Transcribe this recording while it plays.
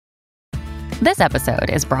This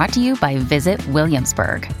episode is brought to you by Visit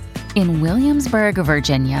Williamsburg. In Williamsburg,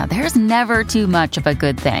 Virginia, there's never too much of a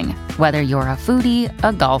good thing. Whether you're a foodie,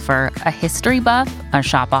 a golfer, a history buff, a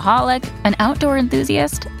shopaholic, an outdoor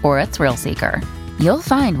enthusiast, or a thrill seeker, you'll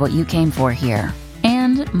find what you came for here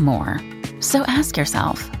and more. So ask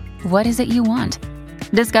yourself, what is it you want?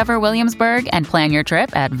 Discover Williamsburg and plan your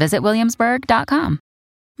trip at visitwilliamsburg.com.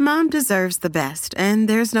 Mom deserves the best, and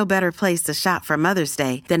there's no better place to shop for Mother's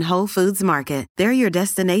Day than Whole Foods Market. They're your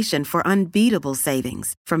destination for unbeatable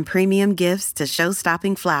savings, from premium gifts to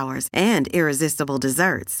show-stopping flowers and irresistible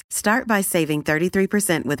desserts. Start by saving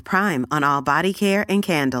 33% with Prime on all body care and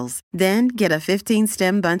candles. Then get a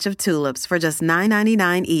 15-stem bunch of tulips for just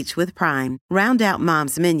 $9.99 each with Prime. Round out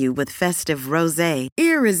Mom's menu with festive rosé,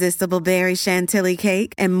 irresistible berry chantilly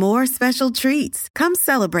cake, and more special treats. Come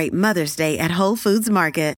celebrate Mother's Day at Whole Foods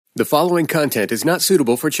Market. The following content is not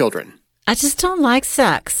suitable for children. I just don't like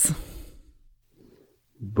sex.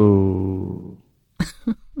 Boo.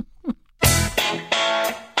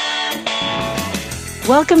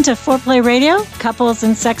 Welcome to Foreplay Radio, Couples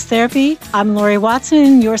and Sex Therapy. I'm Lori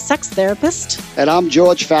Watson, your sex therapist. And I'm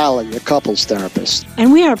George Fallon, your couples therapist.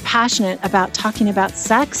 And we are passionate about talking about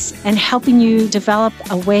sex and helping you develop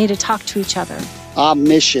a way to talk to each other. Our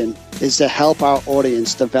mission is to help our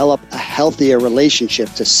audience develop a healthier relationship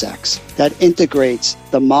to sex that integrates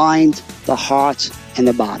the mind, the heart, and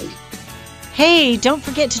the body. Hey, don't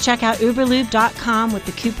forget to check out uberlube.com with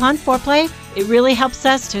the coupon Foreplay. It really helps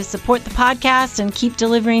us to support the podcast and keep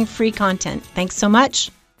delivering free content. Thanks so much.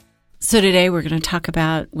 So today we're going to talk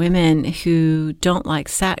about women who don't like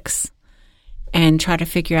sex and try to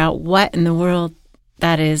figure out what in the world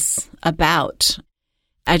that is about.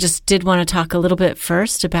 I just did want to talk a little bit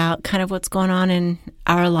first about kind of what's going on in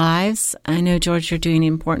our lives. I know, George, you're doing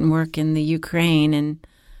important work in the Ukraine, and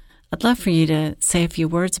I'd love for you to say a few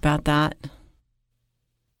words about that.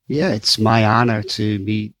 Yeah, it's my honor to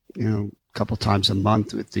meet, a couple times a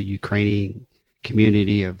month with the Ukrainian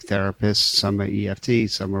community of therapists. Some are EFT,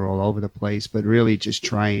 some are all over the place, but really just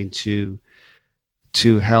trying to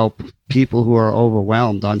help people who are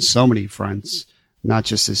overwhelmed on so many fronts. Not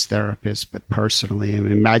just as therapists, but personally. I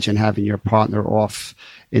mean, imagine having your partner off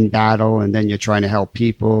in battle and then you're trying to help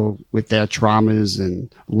people with their traumas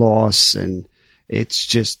and loss. And it's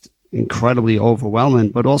just incredibly overwhelming,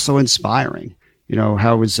 but also inspiring,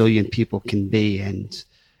 how resilient people can be and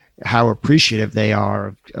how appreciative they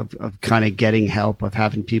are of kind of getting help, of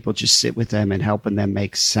having people just sit with them and helping them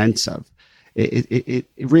make sense of. It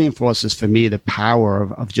reinforces for me the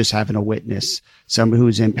power of just having a witness, someone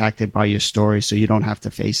who's impacted by your story, so you don't have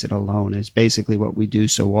to face it alone. It's basically what we do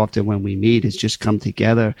so often when we meet, is just come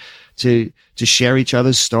together to share each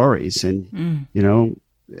other's stories. And,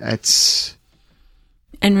 that's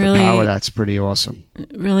and really, the power. That's pretty awesome.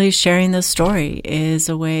 Really sharing the story is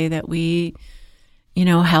a way that we,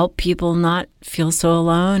 help people not feel so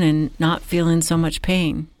alone and not feel in so much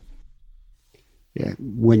pain. Yeah,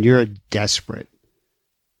 when you're desperate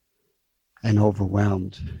and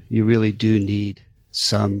overwhelmed, you really do need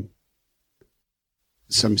some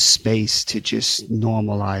space to just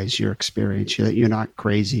normalize your experience. You're not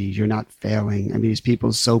crazy. You're not failing. I mean, these people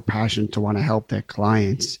are so passionate to want to help their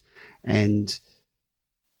clients, and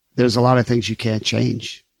there's a lot of things you can't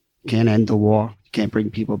change. You can't end the war. You can't bring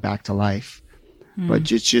people back to life. But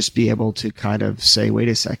just be able to kind of say, wait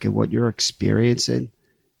a second, what you're experiencing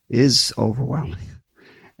is overwhelming.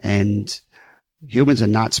 And humans are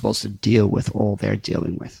not supposed to deal with all they're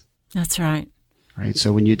dealing with. That's right. Right.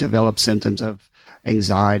 So when you develop symptoms of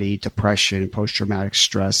anxiety, depression, post-traumatic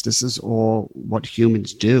stress, this is all what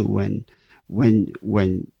humans do when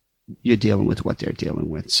you're dealing with what they're dealing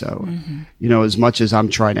with. So, as much as I'm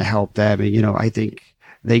trying to help them, and, I think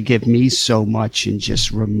they give me so much in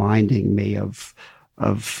just reminding me of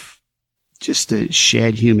just the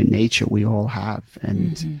shared human nature we all have,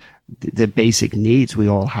 and the basic needs we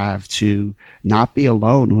all have to not be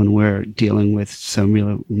alone when we're dealing with some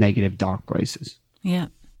real negative, dark places. Yeah,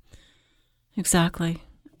 exactly.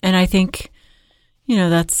 And I think,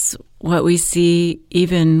 that's what we see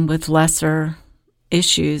even with lesser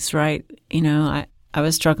issues, right? I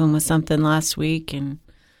was struggling with something last week and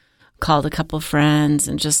called a couple of friends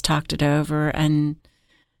and just talked it over, and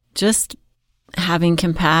just having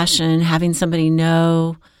compassion, having somebody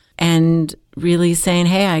know, and really saying,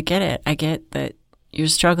 hey, I get it. I get that you're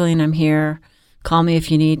struggling. I'm here. Call me if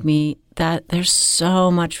you need me. That there's so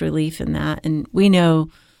much relief in that. And we know,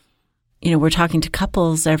 we're talking to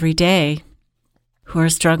couples every day who are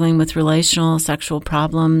struggling with relational, sexual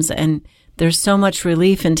problems. And there's so much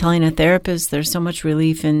relief in telling a therapist. There's so much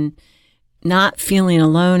relief in not feeling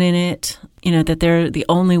alone in it, that they're the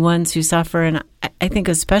only ones who suffer. And I think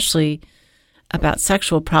especially about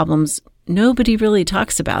sexual problems, nobody really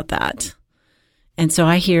talks about that. And so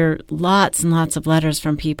I hear lots and lots of letters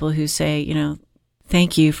from people who say,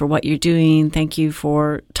 thank you for what you're doing. Thank you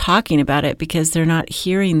for talking about it, because they're not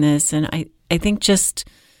hearing this. And I think just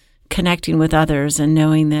connecting with others and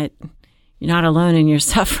knowing that you're not alone in your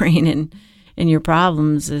suffering and your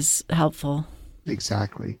problems is helpful.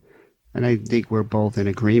 Exactly. And I think we're both in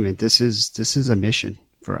agreement. This is a mission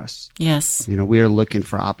for us. Yes. We are looking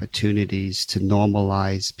for opportunities to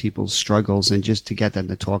normalize people's struggles and just to get them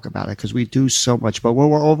to talk about it, because we do so much. But when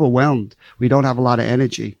we're overwhelmed, we don't have a lot of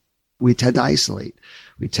energy. We tend to isolate.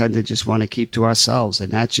 We tend to just want to keep to ourselves.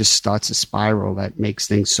 And that just starts a spiral that makes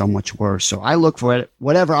things so much worse. So I look for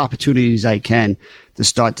whatever opportunities I can to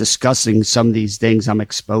start discussing some of these things I'm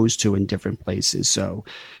exposed to in different places. So,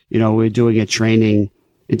 we're doing a training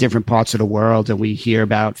in different parts of the world, and we hear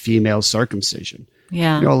about female circumcision.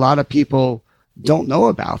 Yeah. A lot of people don't know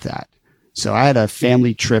about that. So I had a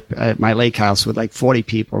family trip at my lake house with like 40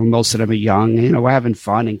 people. Most of them are young. We're having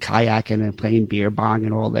fun and kayaking and playing beer bong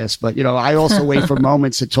and all this. But, I also wait for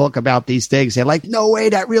moments to talk about these things. They're like, no way,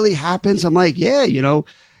 that really happens. I'm like, yeah,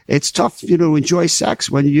 it's tough, to enjoy sex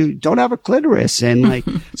when you don't have a clitoris. And like,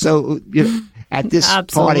 so, at this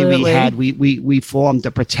party we had, we formed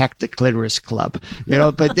the Protect the Clitoris Club,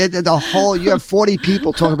 but the whole, you have 40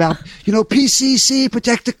 people talking about, PCC,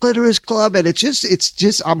 Protect the Clitoris Club. And it's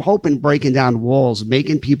just, I'm hoping breaking down walls,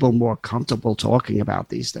 making people more comfortable talking about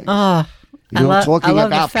these things. Oh, talking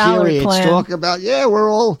about periods, talking about,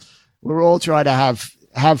 we're all trying to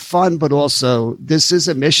have fun, but also this is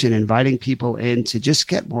a mission, inviting people in to just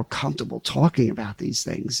get more comfortable talking about these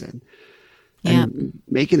things and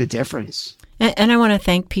making a difference. And I want to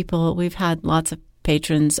thank people. We've had lots of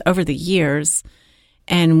patrons over the years,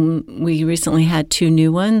 and we recently had 2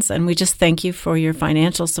 new ones. And we just thank you for your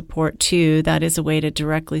financial support, too. That is a way to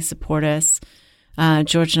directly support us.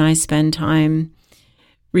 George and I spend time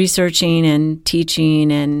researching and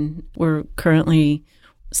teaching, and we're currently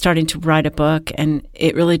starting to write a book. And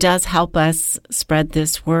it really does help us spread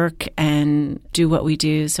this work and do what we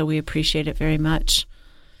do. So we appreciate it very much.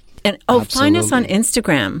 And find us on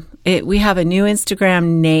Instagram. We have a new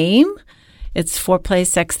Instagram name. It's Foreplay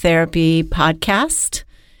Sex Therapy Podcast.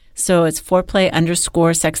 So it's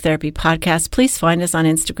Foreplay_Sex Therapy Podcast. Please find us on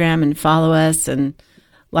Instagram and follow us and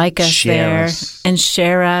like us and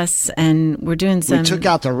share us. And we're doing some. We took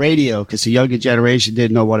out the radio because the younger generation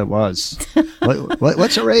didn't know what it was.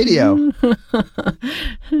 What's a radio?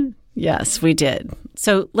 Yes, we did.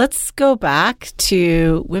 So let's go back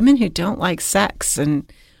to women who don't like sex.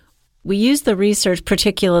 And we use the research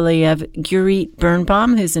particularly of Gurit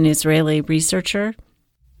Birnbaum, who's an Israeli researcher.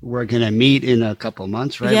 We're going to meet in a couple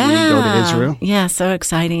months, right? Yeah. When you go to Israel. Yeah, so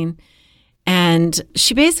exciting. And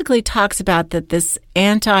she basically talks about that this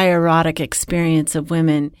anti-erotic experience of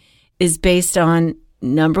women is based on,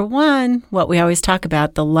 number one, what we always talk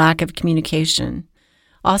about, the lack of communication.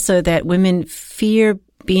 Also that women fear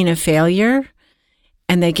being a failure,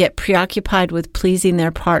 and they get preoccupied with pleasing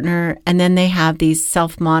their partner, and then they have these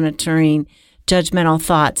self-monitoring, judgmental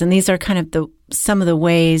thoughts. And these are kind of some of the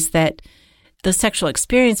ways that the sexual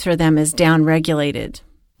experience for them is down-regulated.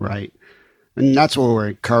 Right. And that's what we're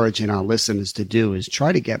encouraging our listeners to do, is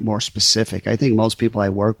try to get more specific. I think most people I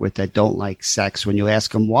work with that don't like sex, when you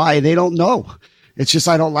ask them why, they don't know. It's just,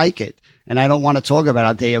 I don't like it, and I don't want to talk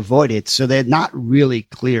about it. They avoid it. So they're not really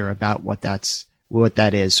clear about what that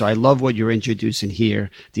is. So I love what you're introducing here,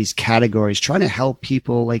 these categories, trying to help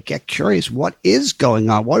people like get curious. What is going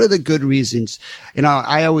on? What are the good reasons?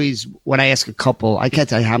 I always, when I ask a couple, I can't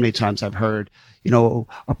tell you how many times I've heard,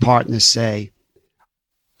 a partner say,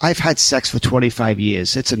 I've had sex for 25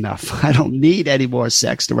 years. It's enough. I don't need any more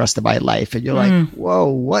sex the rest of my life. And you're like, whoa,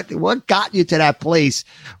 what got you to that place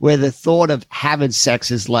where the thought of having sex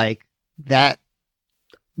is like that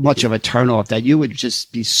much of a turnoff, that you would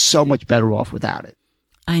just be so much better off without it?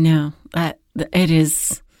 I know that it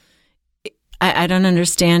is. I don't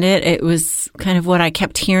understand it. It was kind of what I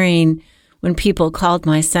kept hearing when people called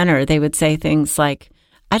my center. They would say things like,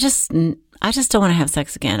 I just don't want to have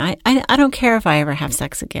sex again. I don't care if I ever have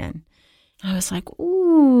sex again. I was like,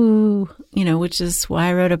 ooh, which is why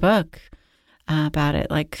I wrote a book about it,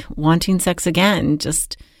 like wanting sex again,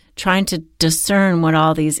 just trying to discern what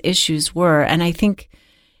all these issues were. And I think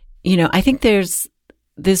there's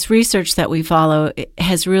this research that we follow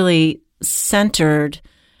has really centered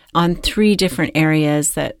on 3 different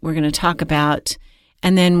areas that we're going to talk about,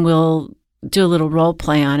 and then we'll do a little role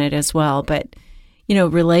play on it as well. But,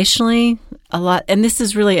 relationally, a lot, and this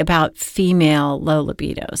is really about female low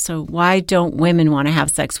libido. So why don't women want to have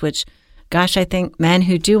sex? Which, gosh, I think men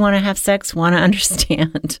who do want to have sex want to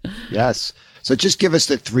understand. Yes. So just give us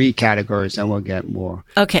the 3 categories and we'll get more.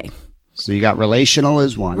 Okay. So you got relational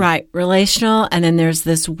as one. Right. Relational. And then there's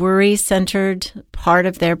this worry-centered part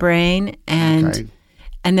of their brain. And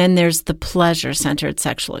then there's the pleasure-centered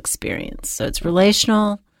sexual experience. So it's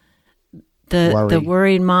relational, the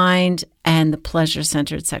worried mind, and the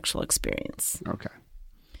pleasure-centered sexual experience.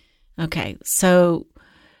 Okay. So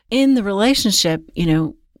in the relationship,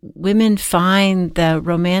 women find the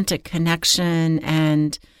romantic connection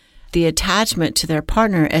and the attachment to their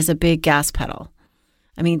partner as a big gas pedal.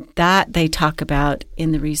 I mean, that they talk about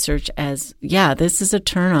in the research as, this is a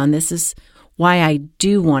turn on. This is why I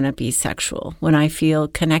do want to be sexual, when I feel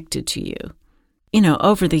connected to you.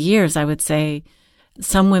 Over the years, I would say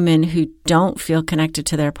some women who don't feel connected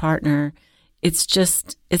to their partner, it's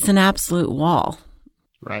an absolute wall.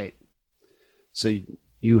 Right. So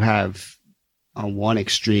you have on one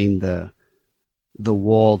extreme the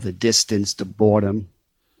wall, the distance, the boredom.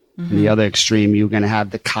 Mm-hmm. And the other extreme, you're going to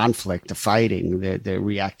have the conflict, the fighting, the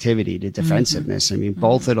reactivity, the defensiveness. Mm-hmm. I mean,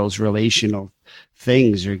 both of those relational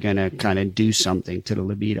things are going to kind of do something to the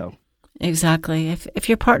libido. Exactly. If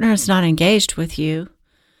your partner is not engaged with you,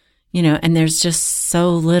 and there's just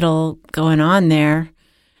so little going on there,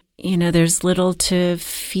 there's little to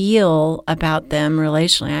feel about them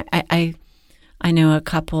relationally. I know a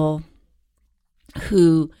couple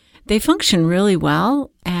who they function really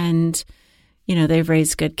well, and they've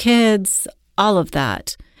raised good kids, all of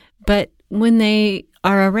that. But when they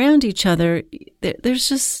are around each other, there's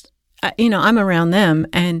just, I'm around them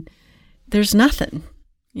and there's nothing.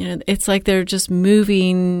 It's like they're just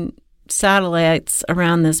moving satellites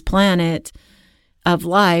around this planet of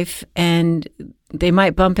life, and they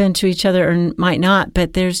might bump into each other or might not,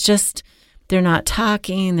 but they're not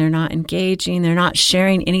talking, they're not engaging, they're not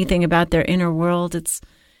sharing anything about their inner world.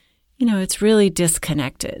 It's really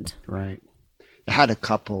disconnected. Right. I had a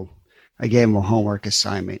couple, I gave them a homework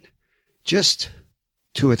assignment. Just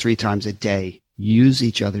 2 or 3 times a day, use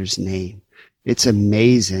each other's name. It's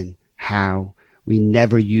amazing how we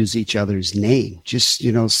never use each other's name. Just,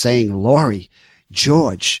 saying Lori,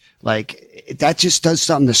 George, like that just does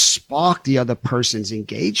something to spark the other person's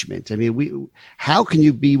engagement. I mean, how can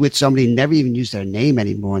you be with somebody and never even use their name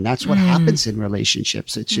anymore? And that's what happens in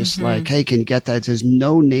relationships. It's just like, hey, can you get that? There's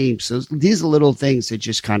no name. So these are little things that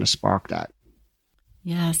just kind of spark that.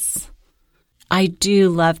 Yes. I do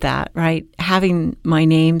love that, right? Having my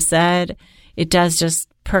name said, it does just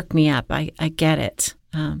perk me up. I get it.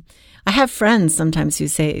 I have friends sometimes who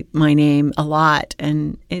say my name a lot,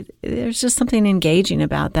 and there's just something engaging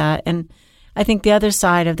about that. And I think the other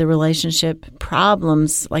side of the relationship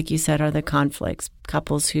problems, like you said, are the conflicts.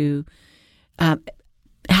 Couples who have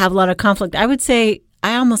a lot of conflict. I would say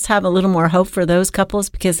I almost have a little more hope for those couples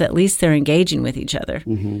because at least they're engaging with each other.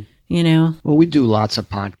 Mm-hmm. Well, we do lots of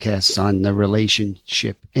podcasts on the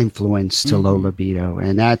relationship influence to low libido.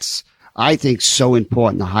 And that's, I think, so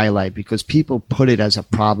important to highlight because people put it as a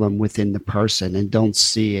problem within the person and don't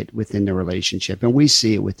see it within the relationship. And we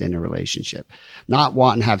see it within the relationship. Not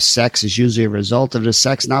wanting to have sex is usually a result of the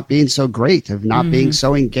sex not being so great, of not being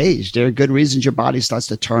so engaged. There are good reasons your body starts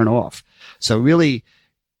to turn off. So really,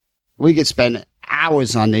 we could spend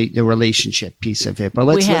hours on the relationship piece of it, but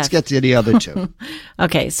let's get to the other two.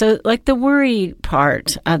 Okay, so like the worry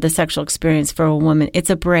part of the sexual experience for a woman, it's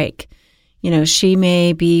a break. She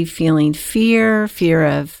may be feeling fear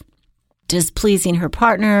of displeasing her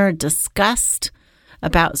partner, disgust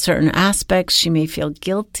about certain aspects. She may feel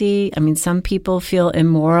guilty. I mean, some people feel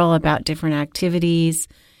immoral about different activities.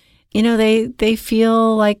 They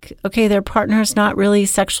feel like, okay, their partner's not really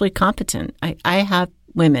sexually competent. I have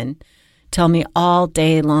women tell me all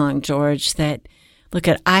day long, George, that,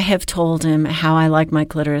 I have told him how I like my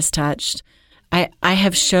clitoris touched. I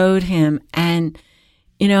have showed him, and,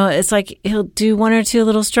 it's like he'll do 1 or 2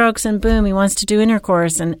 little strokes and boom, he wants to do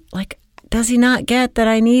intercourse. And does he not get that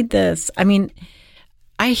I need this? I mean,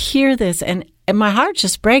 I hear this and my heart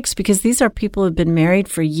just breaks because these are people who've been married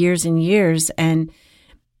for years and years, and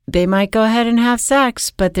they might go ahead and have sex,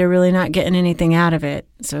 but they're really not getting anything out of it.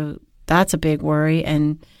 So that's a big worry.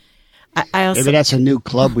 And I also, maybe that's a new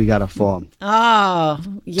club we got to form. Oh,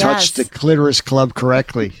 yes. Touch the clitoris club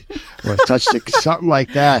correctly. Or something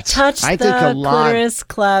like that. Touch the clitoris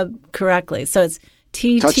club correctly. So it's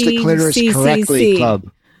TTCCC. Touch the clitoris correctly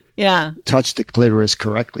club. Yeah. Touch the clitoris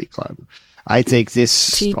correctly club. I think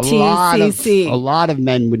a lot of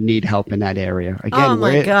men would need help in that area. Again, oh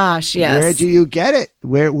my gosh, yes. Where do you get it?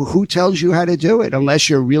 Who tells you how to do it? Unless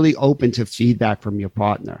you're really open to feedback from your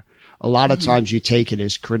partner. a lot of times you take it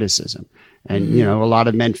as criticism. And, you know, a lot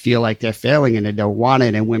of men feel like they're failing and they don't want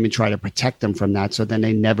it. And women try to protect them from that. So then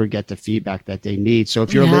they never get the feedback that they need. So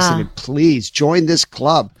if you're listening, please join this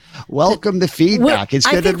club. Welcome the feedback. It's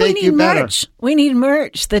going to make you better. Merch. We need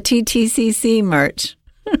merch, the TTCC merch.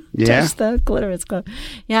 Yeah. Touch the Clitoris Club.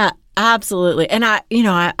 Yeah, absolutely. And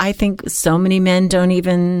I think so many men don't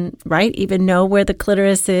even know where the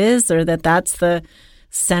clitoris is, or that's the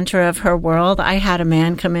center of her world. I had a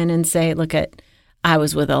man come in and say, I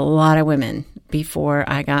was with a lot of women before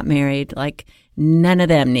I got married. Like, none of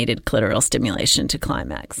them needed clitoral stimulation to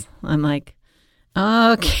climax. I'm like,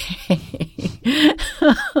 okay.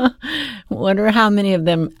 Wonder how many of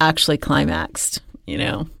them actually climaxed,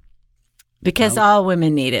 because all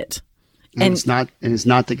women need it. And it's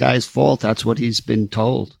not the guy's fault. That's what he's been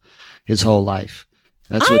told his whole life.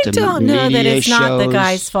 That's what I don't know that it's not the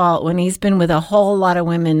guy's fault when he's been with a whole lot of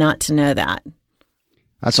women not to know that.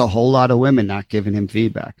 That's a whole lot of women not giving him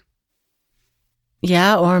feedback.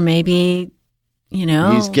 Yeah, or maybe,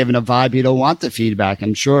 he's giving a vibe you don't want the feedback.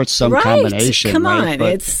 I'm sure it's some combination. Come on,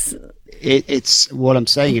 but it's what I'm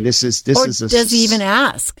saying. This is does he even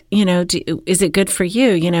ask? Is it good for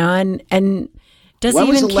you? And does he even care? When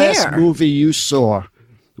was the last movie you saw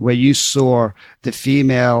where you saw the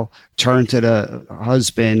female turn to the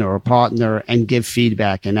husband or partner and give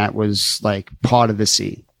feedback, and that was like part of the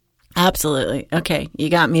scene? Absolutely. Okay, you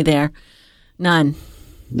got me there. None.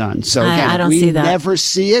 So again, I don't we see that. Never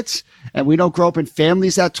see it, and we don't grow up in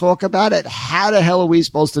families that talk about it. How the hell are we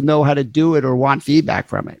supposed to know how to do it or want feedback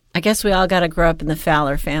from it? I guess we all got to grow up in the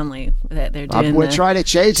Fowler family that they're doing. We're trying to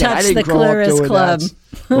change it. I didn't grow up doing that.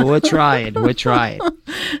 Well, we're trying.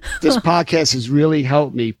 This podcast has really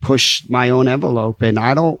helped me push my own envelope, and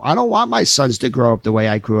I don't want my sons to grow up the way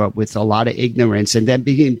I grew up, with a lot of ignorance and then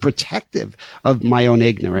being protective of my own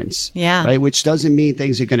ignorance. Yeah. Right. Which doesn't mean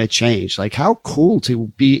things are going to change. Like, how cool to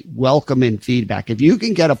be welcoming feedback. If you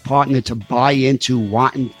can get a partner to buy into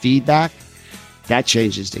wanting feedback, that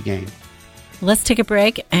changes the game. Let's take a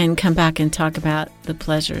break and come back and talk about the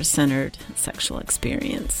pleasure-centered sexual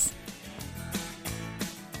experience.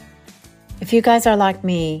 If you guys are like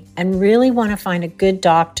me and really want to find a good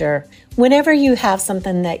doctor, whenever you have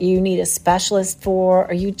something that you need a specialist for,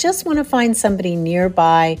 or you just want to find somebody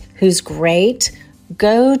nearby who's great,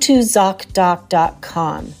 go to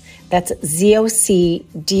ZocDoc.com. That's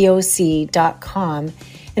ZocDoc.com.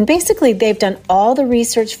 And basically, they've done all the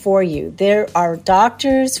research for you. There are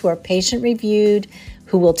doctors who are patient-reviewed,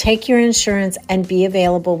 who will take your insurance and be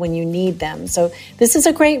available when you need them. So this is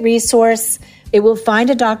a great resource. It will find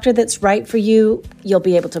a doctor that's right for you. You'll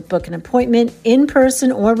be able to book an appointment in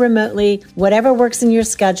person or remotely, whatever works in your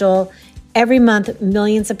schedule. Every month,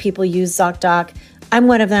 millions of people use ZocDoc. I'm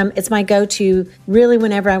one of them. It's my go-to really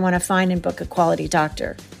whenever I want to find and book a quality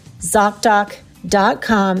doctor.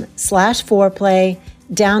 ZocDoc.com/foreplay.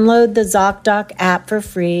 Download the ZocDoc app for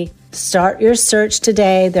free. Start your search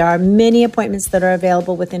today. There are many appointments that are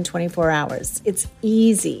available within 24 hours. It's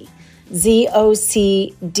easy.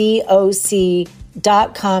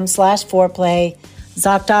 ZocDoc.com/foreplay.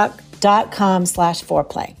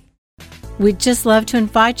 ZocDoc.com/foreplay. We'd just love to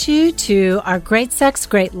invite you to our Great Sex,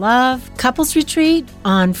 Great Love Couples Retreat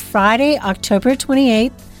on Friday, October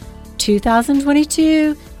 28th,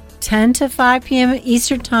 2022. 10 to 5 p.m.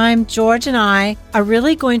 Eastern Time. George and I are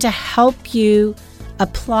really going to help you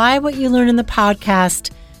apply what you learn in the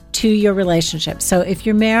podcast to your relationship. So if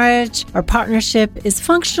your marriage or partnership is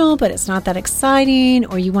functional, but it's not that exciting,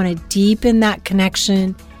 or you want to deepen that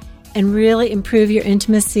connection and really improve your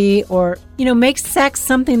intimacy, or, make sex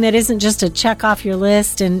something that isn't just a check off your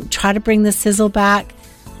list and try to bring the sizzle back,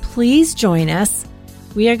 please join us.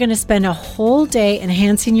 We are going to spend a whole day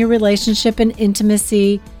enhancing your relationship and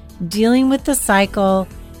intimacy, dealing with the cycle,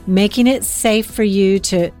 making it safe for you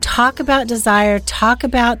to talk about desire, talk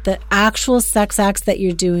about the actual sex acts that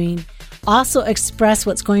you're doing, also express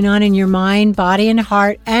what's going on in your mind, body, and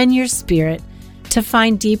heart, and your spirit to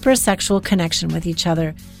find deeper sexual connection with each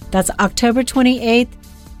other. That's October 28th.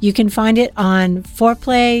 You can find it on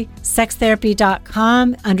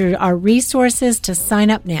foreplaysextherapy.com under our resources to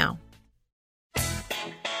sign up now.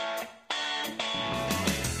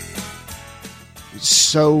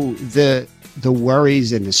 So the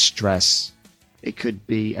worries and the stress, it could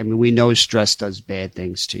be, we know stress does bad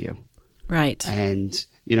things to you. Right. And,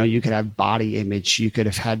 you could have body image. You could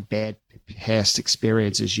have had bad past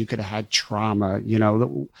experiences. You could have had trauma.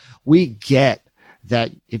 We get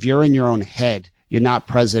that if you're in your own head, you're not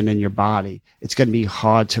present in your body. It's going to be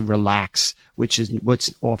hard to relax, which is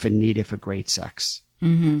what's often needed for great sex.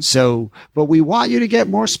 So, but we want you to get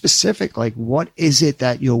more specific. Like, what is it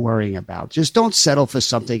that you're worrying about? Just don't settle for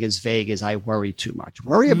something as vague as I worry too much.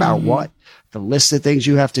 Worry about what? The list of things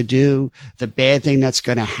you have to do, the bad thing that's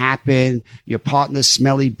going to happen, your partner's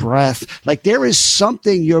smelly breath. Like, there is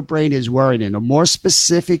something your brain is worried in. The more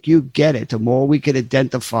specific you get it, the more we can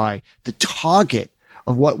identify the target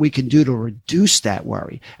of what we can do to reduce that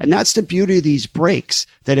worry. And that's the beauty of these breaks,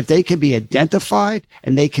 that if they can be identified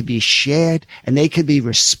and they can be shared and they can be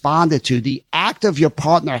responded to, the act of your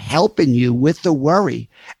partner helping you with the worry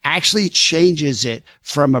actually changes it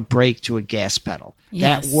from a brake to a gas pedal.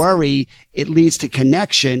 Yes. That worry, it leads to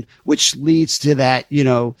connection, which leads to that,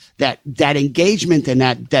 that engagement and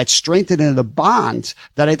that strengthening of the bonds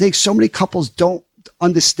that I think so many couples don't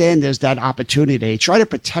understand. There's that opportunity. They try to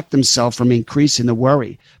protect themselves from increasing the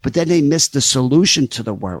worry, but then they miss the solution to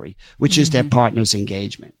the worry, which is their partner's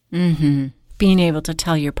engagement. Being able to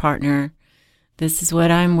tell your partner, this is what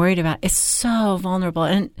I'm worried about, is so vulnerable.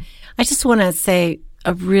 And I just want to say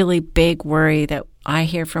a really big worry that I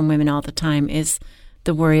hear from women all the time is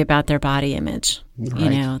the worry about their body image,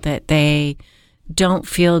 right. That they don't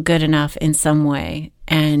feel good enough in some way.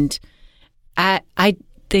 And I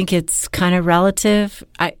think it's kind of relative.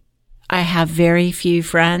 I have very few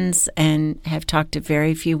friends and have talked to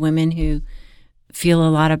very few women who feel a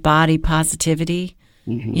lot of body positivity,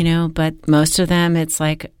 but most of them, it's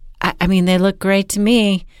like, I mean, they look great to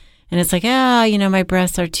me. And it's like, my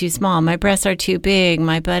breasts are too small. My breasts are too big.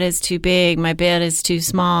 My butt is too big. My butt is too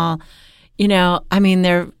small.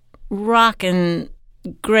 They're rocking,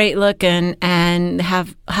 great looking and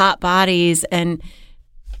have hot bodies. And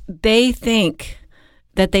they think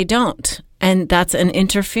that they don't. And that's an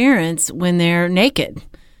interference when they're naked,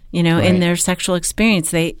 right. In their sexual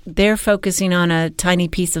experience. They're focusing on a tiny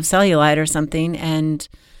piece of cellulite or something, and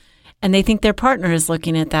they think their partner is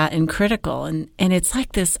looking at that and critical. And it's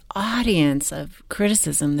like this audience of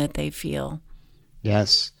criticism that they feel.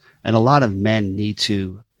 Yes. And a lot of men need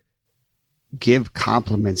to give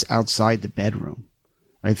compliments outside the bedroom.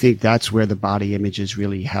 I think that's where the body images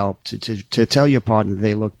really help to tell your partner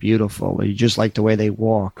they look beautiful, or you just like the way they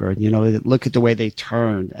walk, or, look at the way they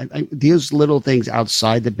turn. These little things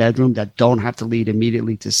outside the bedroom that don't have to lead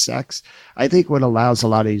immediately to sex, I think what allows a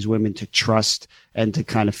lot of these women to trust and to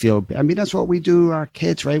kind of feel, that's what we do to our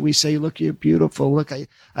kids, right? We say, look, you're beautiful. Look,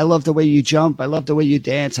 I love the way you jump. I love the way you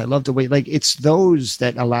dance. I love the way, it's those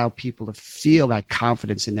that allow people to feel that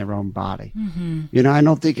confidence in their own body. I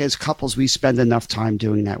don't think as couples, we spend enough time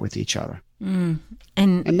doing that with each other. And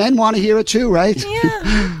men want to hear it too, right?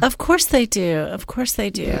 Yeah, of course they do. Of course they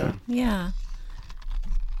do. Yeah.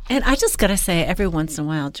 And I just got to say, every once in a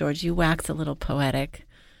while, George, you wax a little poetic.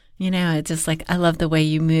 It's just like, I love the way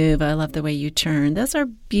you move. I love the way you turn. Those are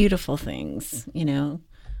beautiful things,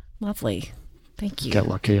 lovely. Thank you. Get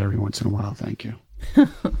lucky every once in a while. Thank you. If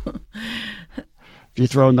you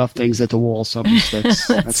throw enough things at the wall, something sticks.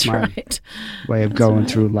 That's my way of going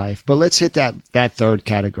through life. But let's hit that third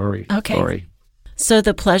category. Okay. Lori. So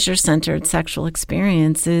the pleasure-centered sexual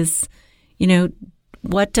experience is,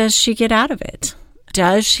 what does she get out of it?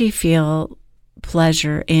 Does she feel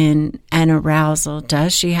pleasure in an arousal?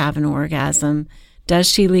 Does she have an orgasm? Does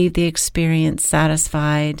she leave the experience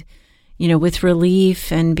satisfied, with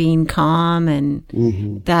relief and being calm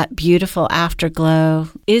and that beautiful afterglow?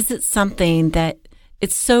 Is it something that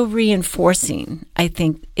it's so reinforcing? I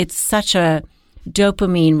think it's such a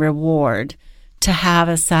dopamine reward to have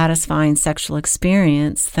a satisfying sexual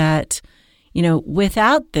experience that,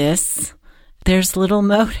 without this, there's little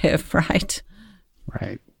motive, right?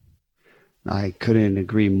 Right. I couldn't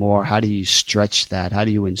agree more. How do you stretch that? How do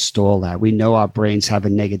you install that? We know our brains have a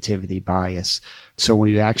negativity bias. So when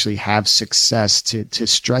you actually have success, to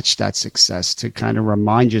stretch that success, to kind of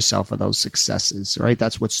remind yourself of those successes, right?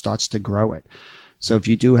 That's what starts to grow it. So if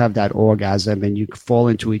you do have that orgasm and you fall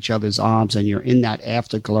into each other's arms and you're in that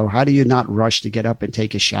afterglow, how do you not rush to get up and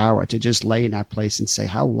take a shower, to just lay in that place and say,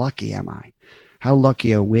 how lucky am I? How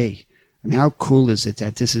lucky are we? How cool is it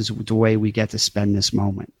that this is the way we get to spend this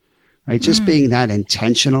moment? Right? Just being that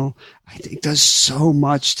intentional, I think does so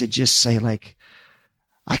much to just say, like,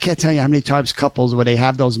 I can't tell you how many times couples, where they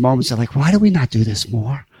have those moments, they're like, why do we not do this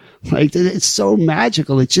more? Like, it's so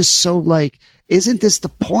magical. It's just so like, isn't this the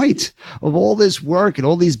point of all this work and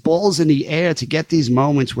all these balls in the air to get these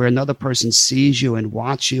moments where another person sees you and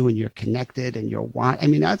wants you and you're connected and you're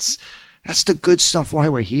that's the good stuff why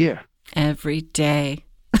we're here. Every day.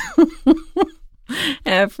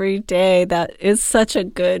 Every day. That is such a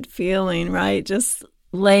good feeling, right? Just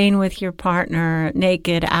laying with your partner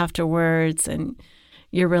naked afterwards and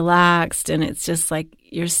you're relaxed and it's just like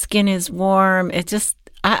your skin is warm. It just,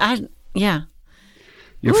 yeah.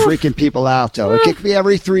 You're freaking people out, though. It could be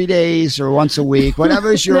every 3 days or once a week,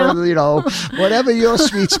 whatever's your, whatever your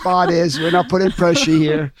sweet spot is. We're not putting pressure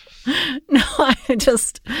here. No,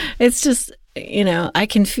 it's just, I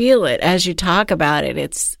can feel it as you talk about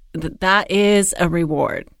it. That is a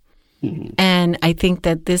reward. Mm-hmm. And I think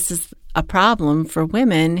that this is a problem for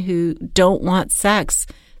women who don't want sex.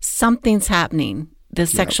 Something's happening.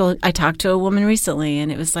 I talked to a woman recently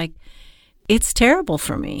and it was like, it's terrible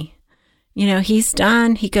for me. He's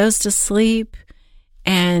done, he goes to sleep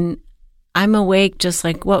and I'm awake just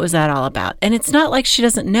like, what was that all about? And it's not like she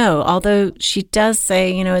doesn't know, although she does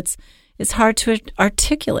say, it's hard to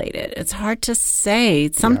articulate it. It's hard to say.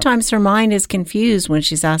 Sometimes her mind is confused when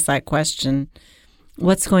she's asked that question,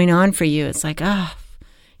 what's going on for you? It's like,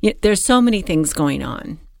 there's so many things going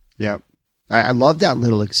on. Yeah. I love that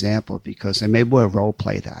little example because, and maybe we'll role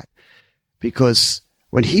play that, because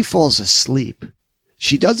when he falls asleep,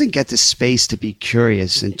 she doesn't get the space to be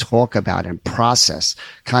curious and talk about and process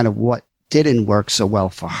kind of what didn't work so well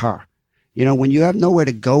for her. When you have nowhere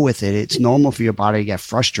to go with it, it's normal for your body to get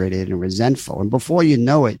frustrated and resentful. And before you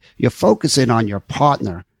know it, you're focusing on your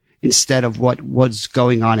partner instead of what was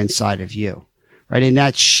going on inside of you, right? And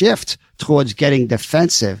that shift towards getting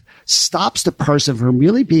defensive stops the person from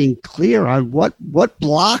really being clear on what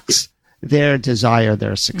blocks their desire,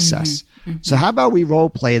 their success. Mm-hmm. So how about we role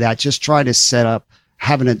play that, just try to set up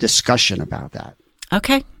having a discussion about that.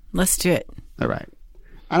 Okay, let's do it. All right.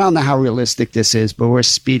 I don't know how realistic this is, but we're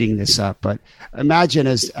speeding this up. But imagine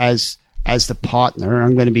as the partner,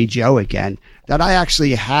 I'm going to be Joe again, that I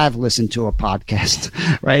actually have listened to a podcast,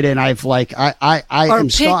 right? And I've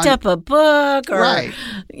picked up a book, or right.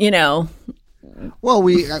 Well,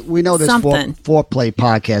 we know this foreplay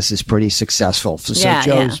podcast is pretty successful, so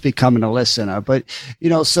Joe's becoming a listener. But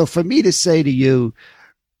so for me to say to you,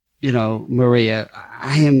 Maria,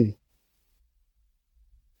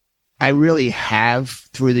 I really have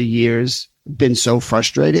through the years been so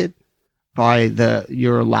frustrated by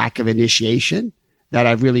your lack of initiation that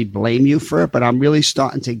I really blame you for it. But I'm really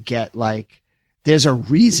starting to get there's a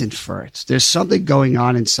reason for it. There's something going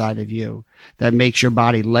on inside of you that makes your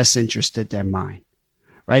body less interested than mine.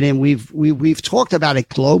 Right. And we've talked about it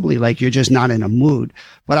globally, like you're just not in a mood,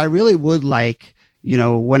 but I really would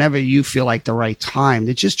whenever you feel like the right time,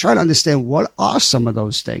 to just try to understand what are some of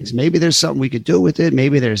those things. Maybe there's something we could do with it.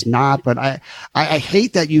 Maybe there's not. But I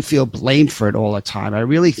hate that you feel blamed for it all the time. I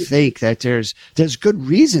really think that there's good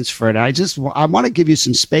reasons for it. I want to give you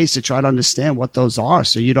some space to try to understand what those are,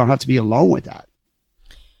 so you don't have to be alone with that.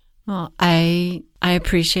 Well, I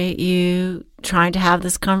appreciate you trying to have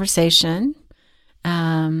this conversation.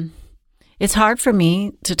 It's hard for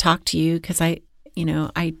me to talk to you because I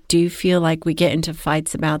do feel like we get into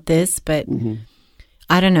fights about this, but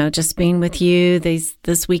I don't know, just being with you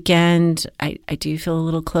this weekend, I do feel a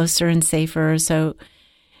little closer and safer. So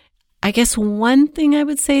I guess one thing I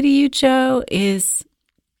would say to you, Joe, is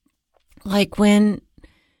when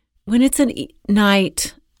it's a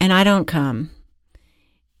night and I don't come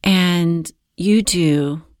and you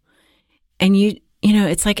do, and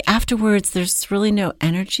it's like afterwards, there's really no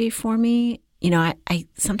energy for me. I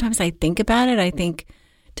sometimes I think about it. I think,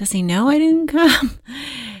 does he know I didn't come?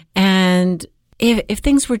 And if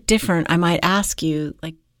things were different, I might ask you,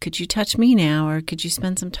 could you touch me now, or could you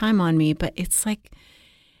spend some time on me? But it's like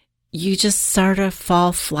you just sort of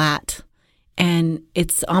fall flat, and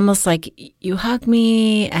it's almost like you hug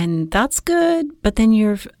me, and that's good, but then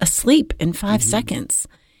you're asleep in 5 seconds,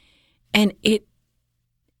 and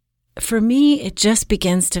for me, it just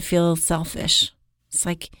begins to feel selfish. It's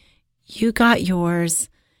like, you got yours.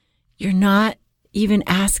 You're not even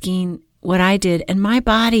asking what I did. And my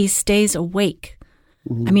body stays awake.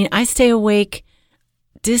 Mm-hmm. I mean, I stay awake,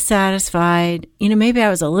 dissatisfied. Maybe I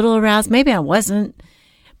was a little aroused. Maybe I wasn't.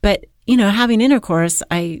 But, having intercourse,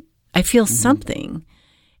 I feel something.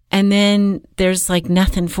 And then there's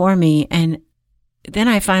nothing for me. And then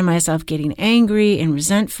I find myself getting angry and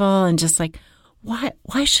resentful and just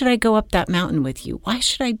why should I go up that mountain with you? Why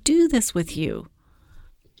should I do this with you?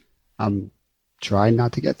 I'm trying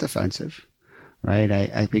not to get defensive,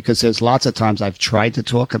 right? Because there's lots of times I've tried to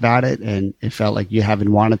talk about it and it felt like you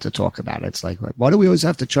haven't wanted to talk about it. It's like, why do we always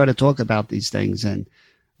have to try to talk about these things?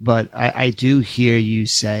 But I do hear you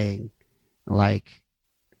saying,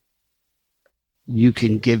 you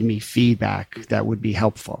can give me feedback that would be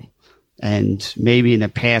helpful. And maybe in the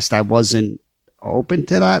past I wasn't open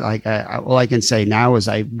to that. All I can say now is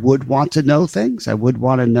I would want to know things. I would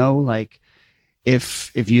want to know,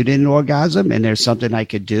 if you didn't orgasm and there's something I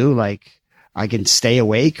could do, I can stay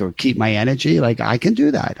awake or keep my energy, I can do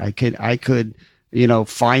that. I could,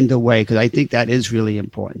 find a way, because I think that is really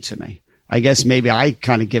important to me. I guess maybe I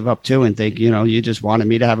kind of give up too and think, you just wanted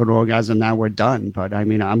me to have an orgasm. Now we're done. But I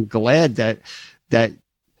mean, I'm glad that,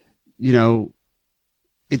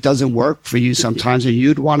 it doesn't work for you sometimes and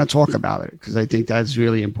you'd want to talk about it, because I think that's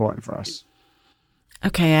really important for us.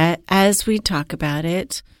 Okay. As we talk about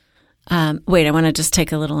it, wait, I want to just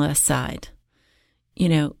take a little aside.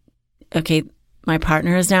 Okay, my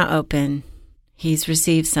partner is now open. He's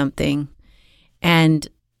received something. And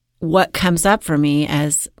what comes up for me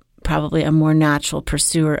as probably a more natural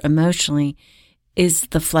pursuer emotionally is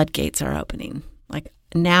the floodgates are opening. Like,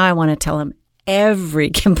 now I want to tell him every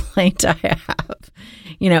complaint I have.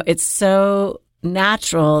 It's so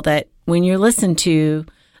natural that when you're listened to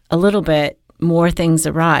a little bit, more things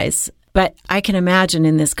arise. But I can imagine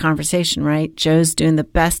in this conversation, right? Joe's doing the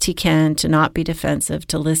best he can to not be defensive,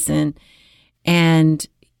 to listen. And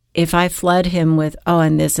if I flood him with,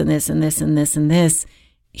 and this and this and this and this and this,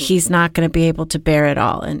 he's not going to be able to bear it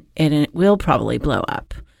all. And it will probably blow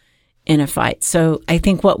up in a fight. So I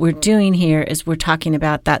think what we're doing here is we're talking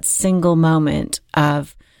about that single moment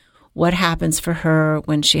of what happens for her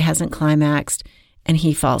when she hasn't climaxed and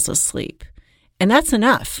he falls asleep. And that's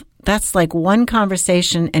enough. That's like one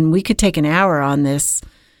conversation, and we could take an hour on this.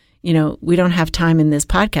 We don't have time in this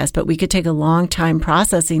podcast, but we could take a long time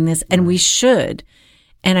processing this, and we should.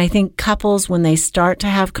 And I think couples, when they start to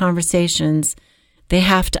have conversations, they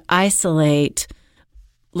have to isolate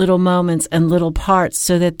little moments and little parts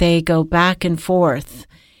so that they go back and forth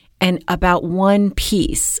and about one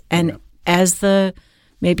piece. And as the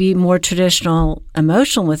maybe more traditional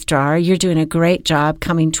emotional withdrawer, you're doing a great job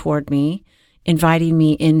coming toward me, inviting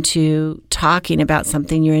me into talking about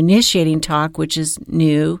something. You're initiating talk, which is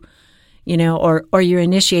new, or you're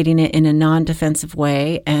initiating it in a non-defensive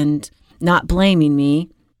way and not blaming me.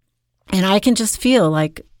 And I can just feel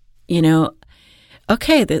like,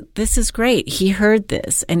 okay, this is great. He heard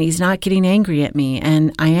this and he's not getting angry at me.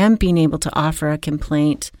 And I am being able to offer a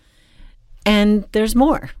complaint, and there's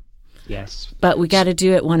more. Yes. But we got to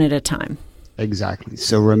do it one at a time. Exactly.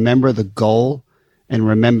 So remember the goal and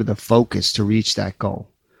remember the focus to reach that goal.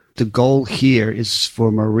 The goal here is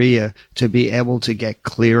for Maria to be able to get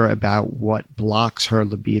clear about what blocks her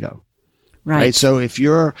libido. Right? So if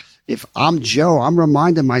I'm Joe, I'm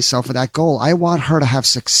reminding myself of that goal. I want her to have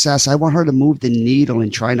success. I want her to move the needle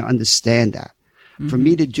and trying to understand that. Mm-hmm. For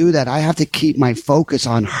me to do that, I have to keep my focus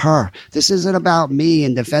on her. This isn't about me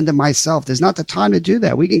and defending myself. There's not the time to do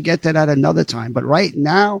that. We can get that at another time. But right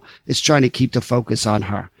now, it's trying to keep the focus on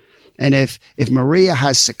her. And if Maria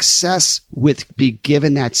has success with be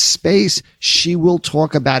given that space, she will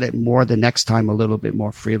talk about it more the next time a little bit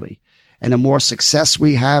more freely. And the more success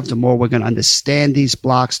we have, the more we're going to understand these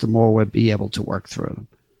blocks, the more we'll be able to work through them.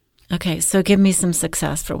 Okay, so give me some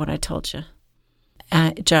success for what I told you.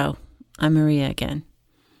 Joe, I'm Maria again.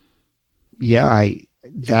 Yeah,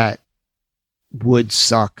 that would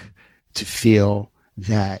suck to feel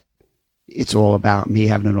that it's all about me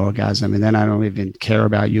having an orgasm and then I don't even care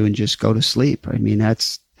about you and just go to sleep. I mean,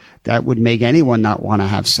 that would make anyone not want to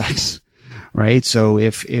have sex, right? So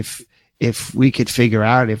if we could figure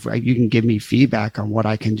out, if you can give me feedback on what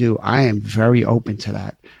I can do, I am very open to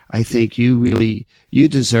that. I think you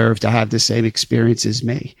deserve to have the same experience as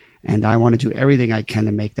me. And I want to do everything I can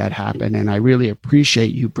to make that happen. And I really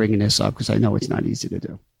appreciate you bringing this up because I know it's not easy to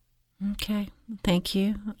do. Okay. Thank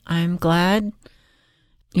you. I'm glad.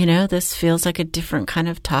 This feels like a different kind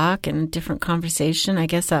of talk and a different conversation. I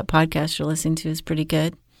guess that podcast you're listening to is pretty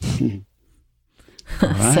good.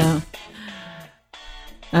 Right.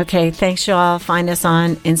 Okay, thanks, y'all. Find us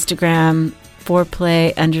on Instagram,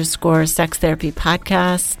 foreplay_sex therapy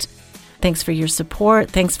podcast. Thanks for your support.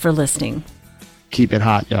 Thanks for listening. Keep it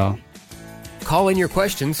hot, y'all. Call in your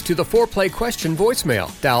questions to the Foreplay question voicemail.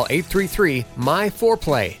 Dial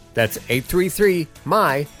 833-MY-4PLAY. That's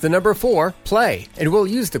 833-MY-4-PLAY. And we'll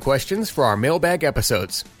use the questions for our mailbag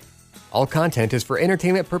episodes. All content is for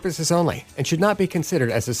entertainment purposes only and should not be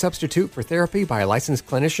considered as a substitute for therapy by a licensed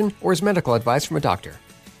clinician or as medical advice from a doctor.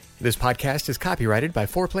 This podcast is copyrighted by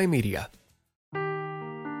Foreplay Media.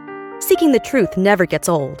 Seeking the truth never gets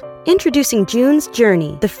old. Introducing June's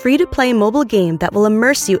Journey, the free-to-play mobile game that will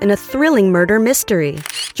immerse you in a thrilling murder mystery.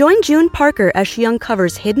 Join June Parker as she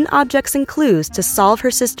uncovers hidden objects and clues to solve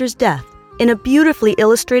her sister's death in a beautifully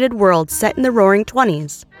illustrated world set in the Roaring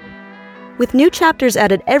 20s. With new chapters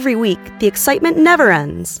added every week, the excitement never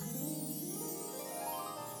ends.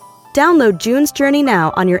 Download June's Journey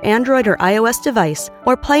now on your Android or iOS device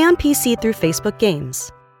or play on PC through Facebook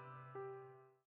Games.